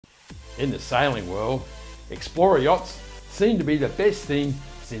In the sailing world, explorer yachts seem to be the best thing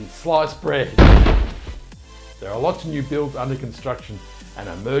since sliced bread. There are lots of new builds under construction, and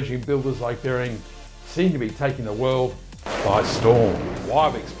emerging builders like Bering seem to be taking the world by storm. Why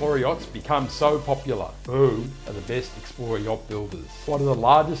have explorer yachts become so popular? Who are the best explorer yacht builders? What are the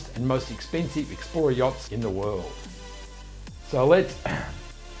largest and most expensive explorer yachts in the world? So let's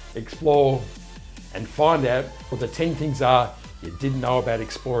explore and find out what the 10 things are you didn't know about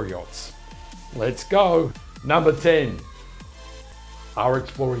explorer yachts. Let's go. Number 10. Are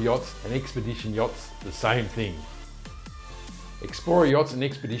explorer yachts and expedition yachts the same thing? Explorer yachts and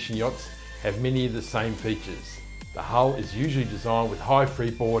expedition yachts have many of the same features. The hull is usually designed with high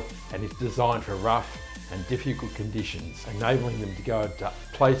freeboard and is designed for rough and difficult conditions, enabling them to go to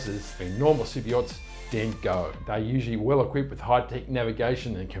places where normal super yachts don't go. They're usually well equipped with high-tech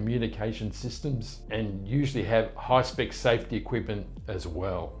navigation and communication systems, and usually have high-spec safety equipment as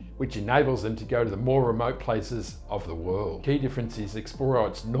well, which enables them to go to the more remote places of the world. Key difference is explorer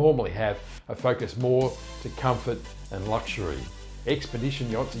yachts normally have a focus more to comfort and luxury.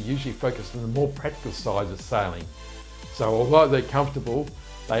 Expedition yachts are usually focused on the more practical sides of sailing. So although they're comfortable,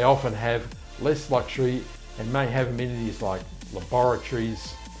 they often have less luxury and may have amenities like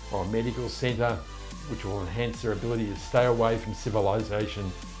laboratories or a medical centre, which will enhance their ability to stay away from civilization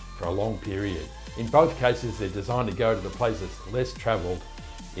for a long period. In both cases, they're designed to go to the places less travelled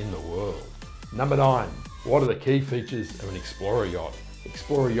in the world. Number 9. What are the key features of an explorer yacht?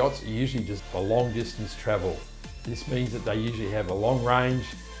 Explorer yachts are usually just for long distance travel. This means that they usually have a long range,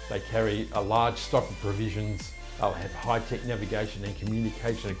 they carry a large stock of provisions, they'll have high-tech navigation and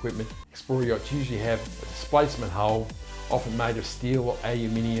communication equipment. Explorer yachts usually have a displacement hull, often made of steel or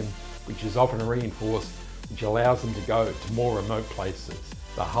aluminium, which is often reinforced, which allows them to go to more remote places.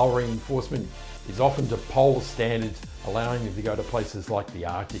 The hull reinforcement is often to polar standards, allowing them to go to places like the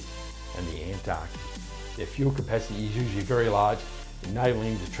Arctic and the Antarctic. Their fuel capacity is usually very large,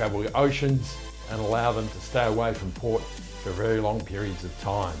 enabling them to travel oceans and allow them to stay away from port for very long periods of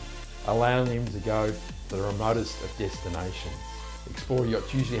time, allowing them to go to the remotest of destinations. Explorer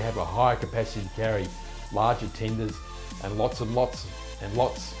yachts usually have a higher capacity to carry larger tenders and lots of water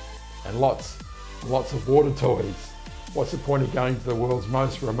toys. What's the point of going to the world's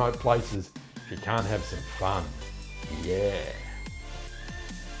most remote places if you can't have some fun? Yeah.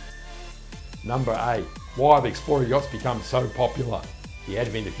 Number 8. Why have explorer yachts become so popular? The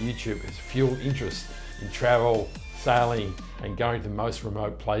advent of YouTube has fueled interest in travel, sailing, and going to the most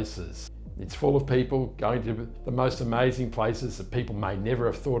remote places. It's full of people going to the most amazing places that people may never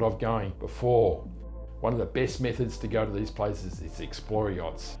have thought of going before. One of the best methods to go to these places is explorer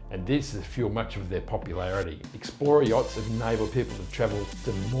yachts, and this has fueled much of their popularity. Explorer yachts have enabled people to travel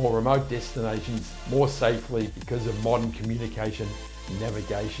to more remote destinations more safely because of modern communication and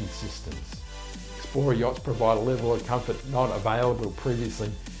navigation systems. Explorer yachts provide a level of comfort not available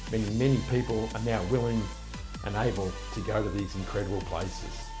previously, meaning many people are now willing and able to go to these incredible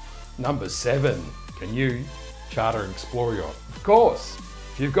places. Number 7. Can you charter an explorer yacht? Of course,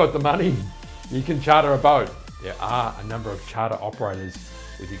 if you've got the money, you can charter a boat. There are a number of charter operators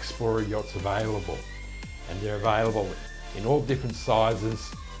with explorer yachts available, and they're available in all different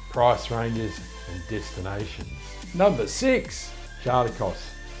sizes, price ranges and destinations. Number 6. Charter costs.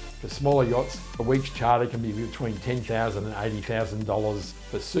 For smaller yachts, a week's charter can be between $10,000 and $80,000.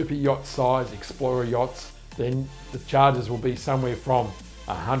 For super yacht size explorer yachts, then the charges will be somewhere from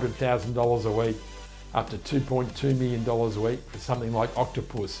 $100,000 a week up to $2.2 million a week for something like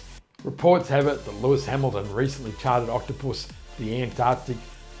Octopus. Reports have it that Lewis Hamilton recently chartered Octopus to the Antarctic,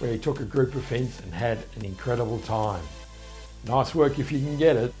 where he took a group of friends and had an incredible time. Nice work if you can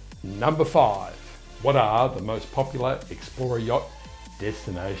get it. Number 5. What are the most popular explorer yacht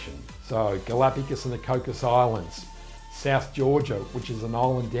destinations? So Galapagos and the Cocos Islands, South Georgia, which is an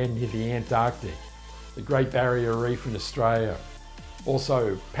island down near the Antarctic, the Great Barrier Reef in Australia,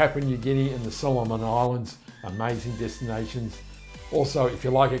 also Papua New Guinea and the Solomon Islands, amazing destinations. Also, if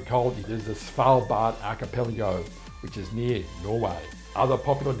you like it cold, there's the Svalbard archipelago, which is near Norway. Other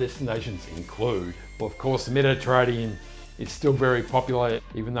popular destinations include, well, of course, the Mediterranean is still very popular,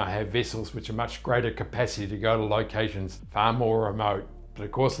 even though they have vessels which are much greater capacity to go to locations far more remote. But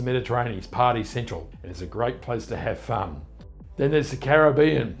of course, the Mediterranean is party central and it's a great place to have fun. Then there's the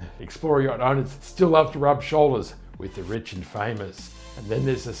Caribbean. Explorer yacht owners still love to rub shoulders with the rich and famous. And then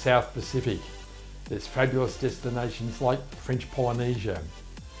there's the South Pacific. There's fabulous destinations like French Polynesia,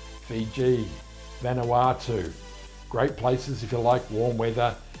 Fiji, Vanuatu. Great places if you like warm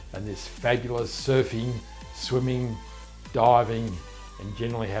weather, and there's fabulous surfing, swimming, diving, and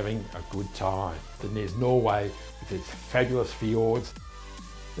generally having a good time. Then there's Norway with its fabulous fjords,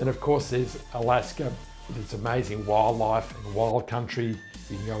 Then of course there's Alaska with its amazing wildlife and wild country.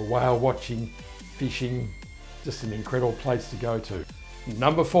 You can go whale watching, fishing, just an incredible place to go to.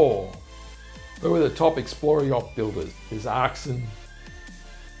 Number 4, who are the top explorer yacht builders? There's Arxon,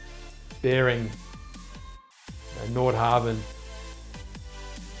 Bering, Nordhaven.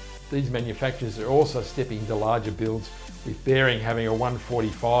 These manufacturers are also stepping into larger builds, with Bering having a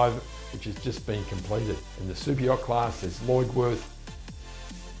 145 which has just been completed. In the super yacht class there's Lloydworth,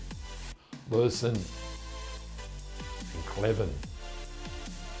 Lursen and Cleven.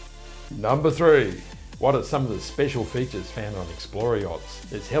 Number 3, what are some of the special features found on explorer yachts?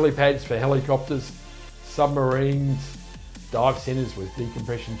 There's helipads for helicopters, submarines, dive centres with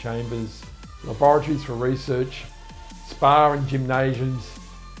decompression chambers, laboratories for research, spa and gymnasiums.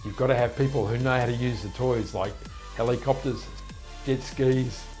 You've got to have people who know how to use the toys like helicopters, jet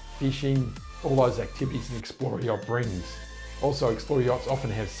skis, fishing, all those activities an explorer yacht brings. Also, explorer yachts often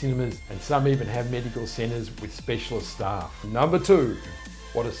have cinemas and some even have medical centres with specialist staff. Number 2,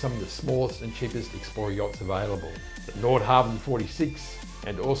 what are some of the smallest and cheapest explorer yachts available? The Nordhaven 46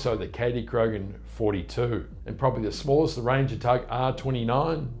 and also the Katie Krogan 42. And probably the smallest, the Ranger Tug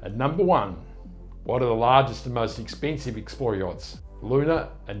R29. At number 1, what are the largest and most expensive explorer yachts? Luna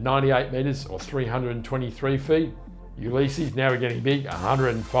at 98 metres or 323 feet. Ulysses, now we're getting big,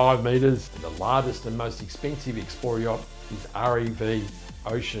 105 metres. And the largest and most expensive explorer yacht is REV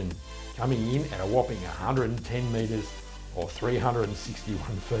Ocean, coming in at a whopping 110 metres or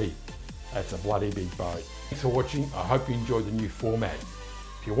 361 feet. That's a bloody big boat. Thanks for watching. I hope you enjoyed the new format.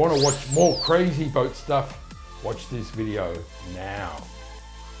 If you want to watch more crazy boat stuff, watch this video now.